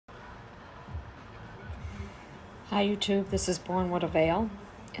Hi YouTube, this is Born with a Veil,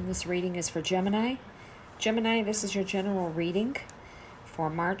 and this reading is for Gemini. Gemini, this is your general reading for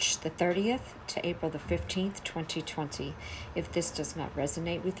March the 30th to April the 15th, 2020. If this does not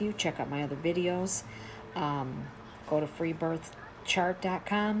resonate with you, check out my other videos. Go to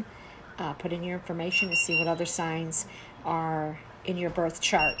freebirthchart.com, put in your information and see what other signs are in your birth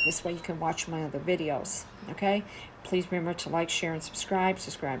chart. This way you can watch my other videos, okay? Please remember to like, share, and subscribe.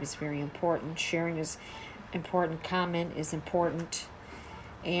 Subscribe is very important. Sharing is important. Comment is important.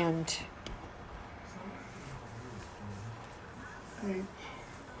 And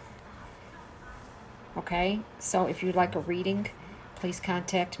okay, so if you'd like a reading, please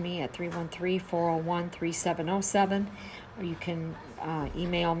contact me at 313-401-3707, or you can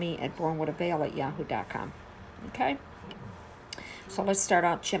email me at bornwithaveil@yahoo.com. Okay, so let's start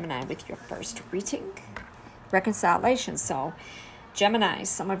out, Gemini, with your first reading, reconciliation. So Gemini,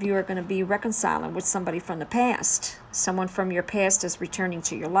 some of you are going to be reconciling with somebody from the past. Someone from your past is returning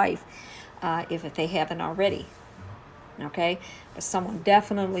to your life, if they haven't already. Okay? But someone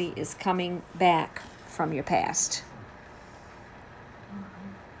definitely is coming back from your past.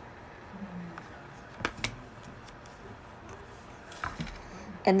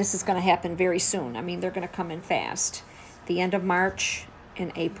 And this is going to happen very soon. I mean, they're going to come in fast. The end of March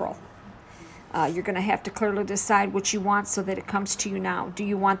and April. You're going to have to clearly decide what you want so that it comes to you now. Do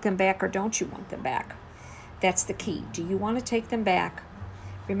you want them back or don't you want them back? That's the key. Do you want to take them back?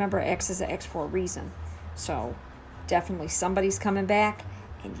 Remember, X is an X for a reason. So definitely somebody's coming back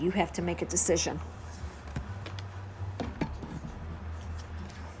and you have to make a decision.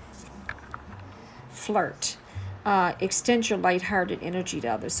 Flirt. Extend your lighthearted energy to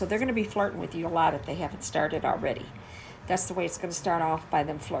others. So they're going to be flirting with you a lot if they haven't started already. That's the way it's going to start off, by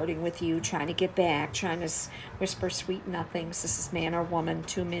them flirting with you, trying to get back, trying to whisper sweet nothings. This is man or woman,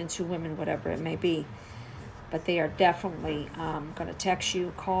 two men, two women, whatever it may be. But they are definitely going to text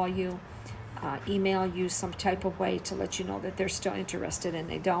you, call you, email you some type of way to let you know that they're still interested and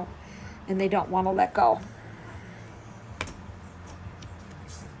they don't want to let go.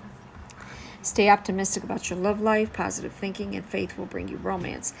 Stay optimistic about your love life. Positive thinking and faith will bring you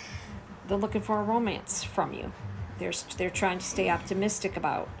romance. They're looking for a romance from you. They're trying to stay optimistic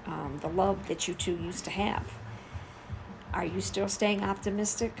about the love that you two used to have. Are you still staying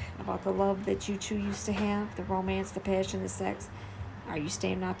optimistic about the love that you two used to have? The romance, the passion, the sex? Are you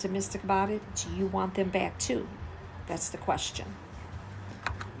staying optimistic about it? Do you want them back too? That's the question.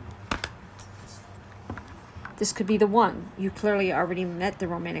 This could be the one. You clearly already met the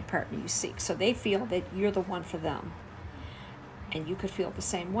romantic partner you seek. So they feel that you're the one for them. And you could feel the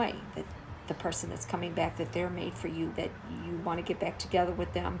same way, that the person that's coming back, that they're made for you, that you want to get back together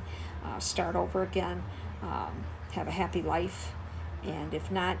with them, start over again, have a happy life. And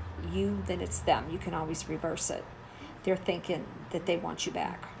if not you, then it's them. You can always reverse it. They're thinking that they want you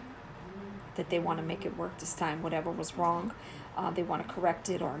back, that they want to make it work this time. Whatever was wrong, they want to correct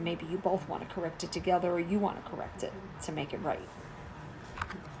it, or maybe you both want to correct it together, or you want to correct it to make it right.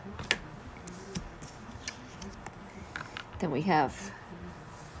 Then we have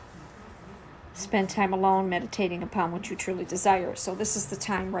spend time alone, meditating upon what you truly desire. So this is the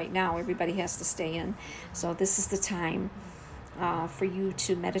time right now. Everybody has to stay in. So this is the time for you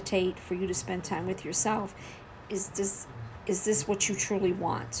to meditate, for you to spend time with yourself. Is this what you truly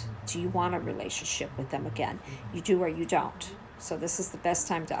want? Do you want a relationship with them again? You do or you don't. So this is the best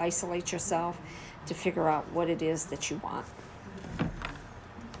time to isolate yourself, to figure out what it is that you want.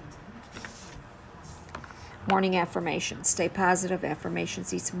 Morning affirmations. Stay positive.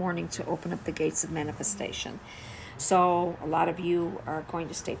 Affirmations each morning to open up the gates of manifestation. So a lot of you are going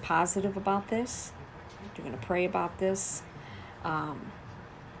to stay positive about this. You're going to pray about this. You're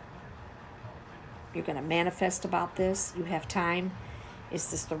going to manifest about this. You have time.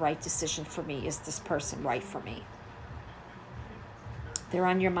 Is this the right decision for me? Is this person right for me? They're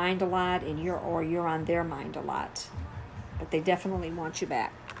on your mind a lot, and you're on their mind a lot. But they definitely want you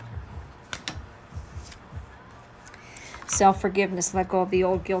back. Self-forgiveness. Let go of the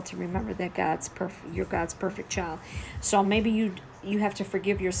old guilt and remember that you're God's perfect child. So maybe you have to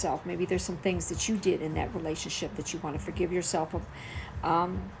forgive yourself. Maybe there's some things that you did in that relationship that you want to forgive yourself of,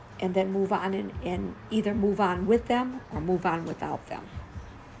 and then move on and either move on with them or move on without them.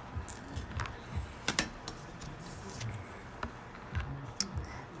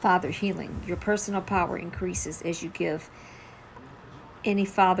 Father healing. Your personal power increases as you give any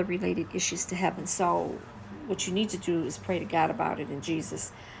father-related issues to heaven. So what you need to do is pray to God about it, and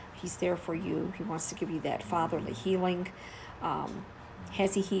Jesus, He's there for you. He wants to give you that fatherly healing.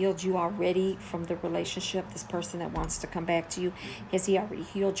 Has He healed you already from the relationship? This person that wants to come back to you, has He already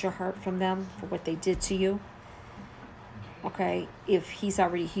healed your heart from them for what they did to you? Okay? If he's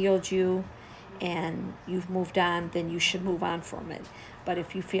already healed you and you've moved on, then you should move on from it. But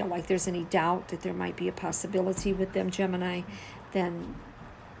if you feel like there's any doubt that there might be a possibility with them, Gemini, then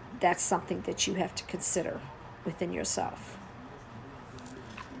that's something that you have to consider within yourself.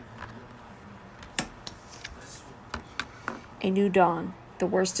 A new dawn. The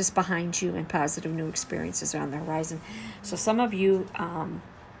worst is behind you and positive new experiences are on the horizon. So some of you are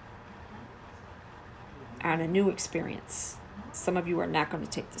on a new experience. Some of you are not going to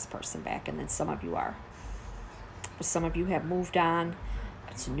take this person back, and then some of you are. But some of you have moved on.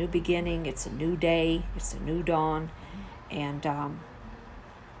 It's a new beginning. It's a new day. It's a new dawn. And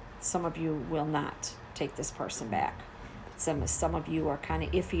some of you will not take this person back. Some of you are kind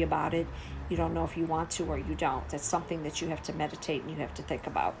of iffy about it. You don't know if you want to or you don't. That's something that you have to meditate and you have to think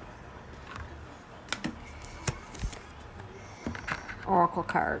about. Oracle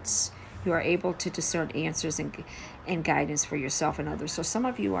cards. You are able to discern answers and guidance for yourself and others. So some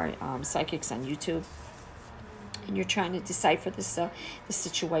of you are psychics on YouTube, and you're trying to decipher this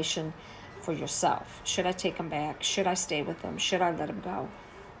situation for yourself. Should I take them back? Should I stay with them? Should I let them go?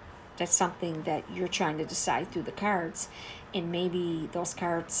 That's something that you're trying to decide through the cards. And maybe those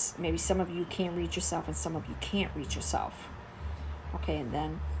cards, maybe some of you can read yourself and some of you can't read yourself. Okay, and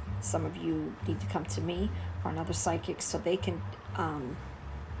then some of you need to come to me or another psychic so they can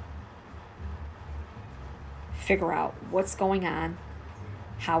figure out what's going on,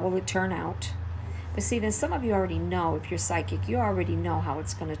 how will it turn out. But see, then some of you already know, if you're psychic, you already know how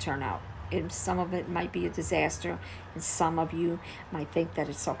it's going to turn out. And some of it might be a disaster, and some of you might think that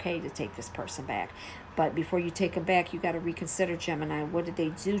it's okay to take this person back. But before you take them back, you got to reconsider, Gemini. What did they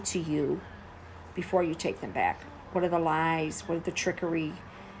do to you before you take them back? What are the lies? What are the trickery?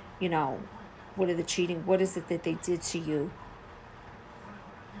 You know, what are the cheating? What is it that they did to you?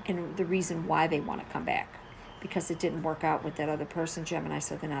 And the reason why they want to come back. Because it didn't work out with that other person, Gemini,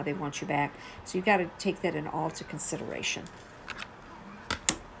 so then now they want you back. So you got to take that in all to consideration.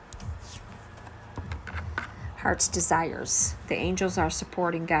 Heart's desires. The angels are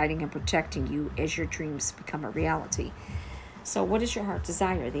supporting, guiding, and protecting you as your dreams become a reality. So what is your heart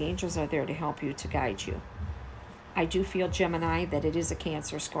desire? The angels are there to help you, to guide you. I do feel, Gemini, that it is a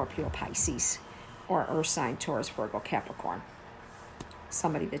Cancer, Scorpio, Pisces, or Earth sign, Taurus, Virgo, Capricorn.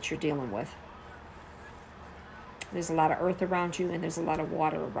 Somebody that you're dealing with. There's a lot of earth around you, and there's a lot of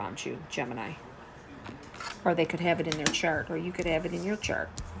water around you, Gemini. Or they could have it in their chart, or you could have it in your chart.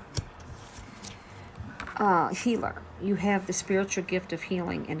 Healer. You have the spiritual gift of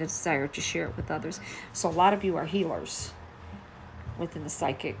healing and a desire to share it with others. So a lot of you are healers within the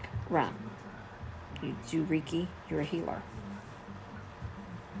psychic realm. You do Reiki, you're a healer.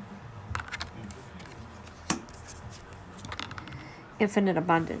 Infinite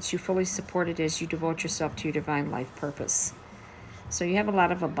abundance. You fully support it as you devote yourself to your divine life purpose. So you have a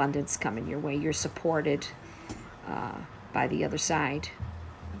lot of abundance coming your way. You're supported by the other side.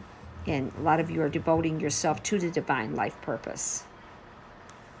 And a lot of you are devoting yourself to the divine life purpose.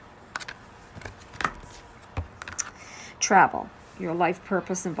 Travel. Your life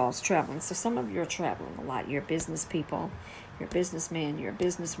purpose involves traveling. So some of you are traveling a lot. You're business people. You're a businessman. You're a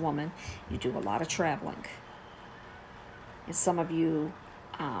businesswoman. You do a lot of traveling. And some of you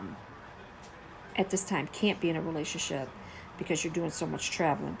at this time can't be in a relationship because you're doing so much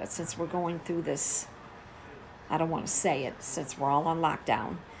traveling. But since we're going through this, I don't want to say it, since we're all on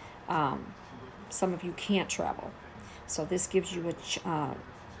lockdown, some of you can't travel. So this gives you a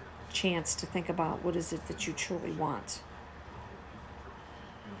chance to think about what is it that you truly want.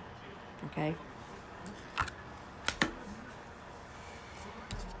 Okay?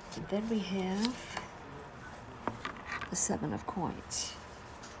 And then we have the Seven of Coins.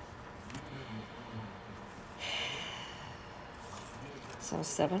 So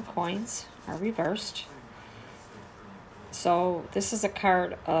 7 coins are reversed. So this is a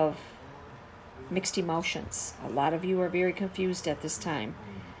card of mixed emotions. A lot of you are very confused at this time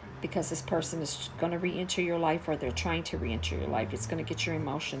because this person is going to re-enter your life, or they're trying to re-enter your life. It's going to get your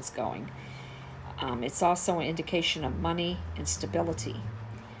emotions going. It's also an indication of money and stability.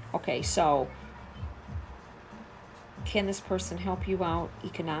 Okay, so can this person help you out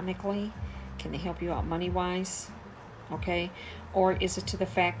economically? Can they help you out money-wise? Okay? Or is it to the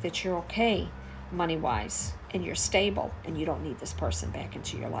fact that you're okay money-wise and you're stable and you don't need this person back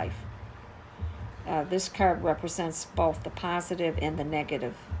into your life? This card represents both the positive and the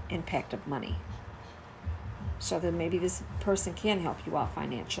negative impact of money. So then maybe this person can help you out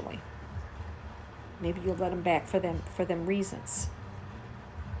financially. Maybe you'll let them back for them reasons.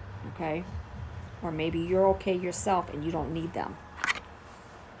 Okay? Or maybe you're okay yourself and you don't need them.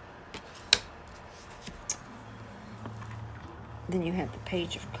 Then you have the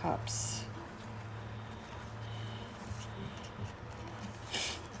Page of Cups.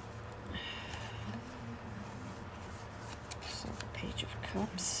 So the Page of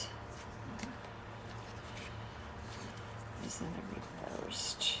Cups is in the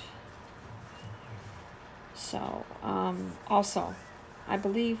reversed. So, also, I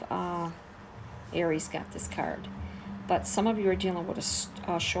believe Aries got this card. But some of you are dealing with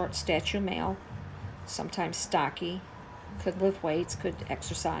a short stature male, sometimes stocky, could lift weights, could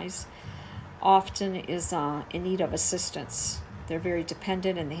exercise, often is in need of assistance. They're very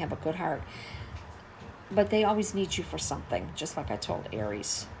dependent and they have a good heart. But they always need you for something, just like I told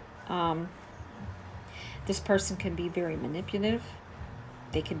Aries. This person can be very manipulative.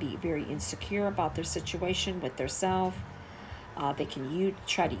 They can be very insecure about their situation with their self. They can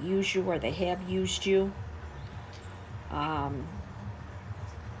try to use you, or they have used you.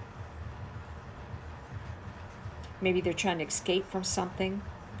 Maybe they're trying to escape from something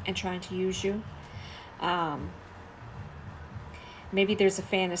and trying to use you. Maybe there's a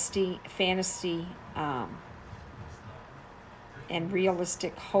fantasy and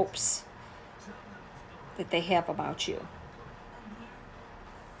realistic hopes that they have about you.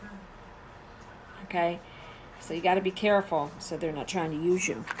 Okay? So you got to be careful so they're not trying to use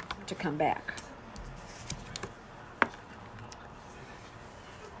you to come back.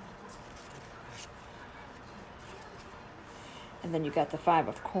 And then you got the Five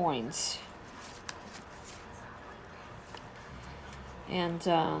of Coins. And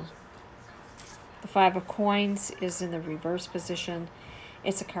the Five of Coins is in the reverse position.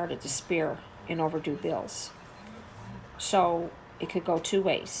 It's a card of despair and overdue bills. So it could go two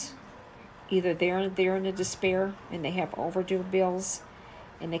ways. Either they're in a despair and they have overdue bills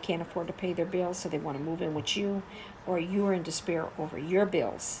and they can't afford to pay their bills, so they want to move in with you, or you're in despair over your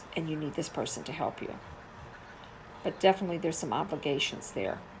bills and you need this person to help you. But definitely there's some obligations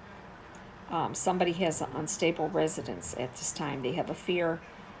there. Somebody has an unstable residence at this time. They have a fear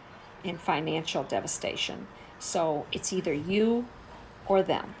in financial devastation. So it's either you or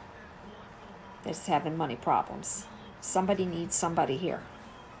them that's having money problems. Somebody needs somebody here.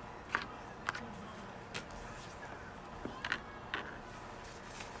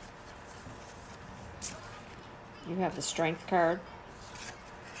 You have the Strength card.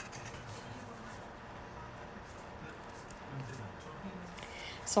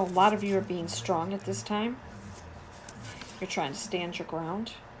 So a lot of you are being strong at this time. You're trying to stand your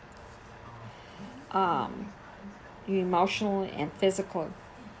ground. You emotionally and physically,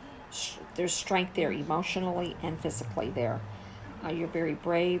 there's strength there, emotionally and physically there. You're very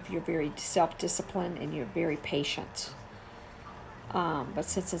brave, you're very self-disciplined, and you're very patient. But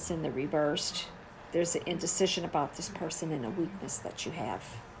since it's in the reversed, there's an indecision about this person and a weakness that you have.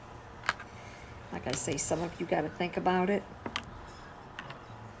 Like I say, some of you got to think about it.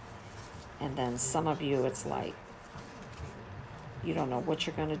 And then some of you, it's like, you don't know what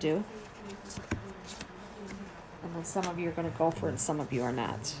you're going to do. And then some of you are going to go for it and some of you are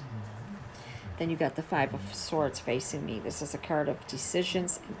not. Then you got the Five of Swords facing me. This is a card of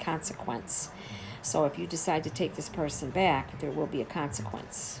decisions and consequence. So if you decide to take this person back, there will be a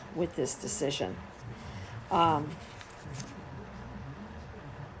consequence with this decision.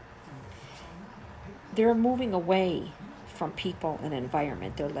 They're moving away from people and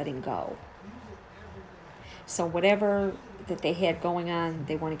environment. They're letting go. So whatever that they had going on,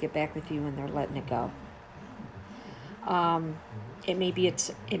 they want to get back with you and they're letting it go. It may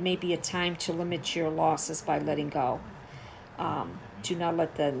be a time to limit your losses by letting go. Do not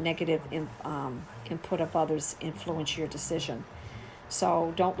let the negative input of others influence your decision.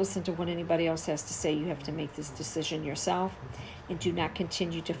 So don't listen to what anybody else has to say. You have to make this decision yourself. And do not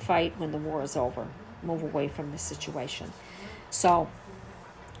continue to fight when the war is over. Move away from the situation. So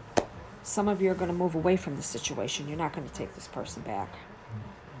some of you are going to move away from the situation. You're not going to take this person back.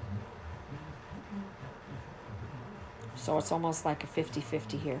 So it's almost like a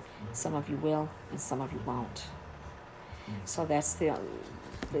 50-50 here. Some of you will and some of you won't. So that's the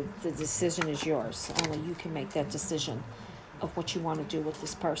decision is yours. Only you can make that decision of what you want to do with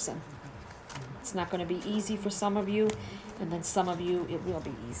this person. It's not going to be easy for some of you, and then some of you it will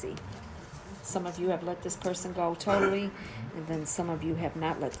be easy. Some of you have let this person go totally, and then some of you have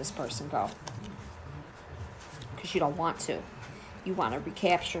not let this person go. Because you don't want to. You want to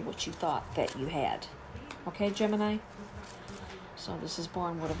recapture what you thought that you had. Okay, Gemini? So this is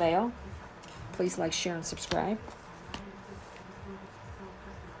Born with a Veil. Please like, share, and subscribe.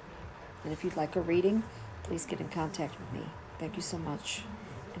 And if you'd like a reading, please get in contact with me. Thank you so much,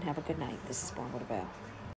 and have a good night. This is Born with a Veil.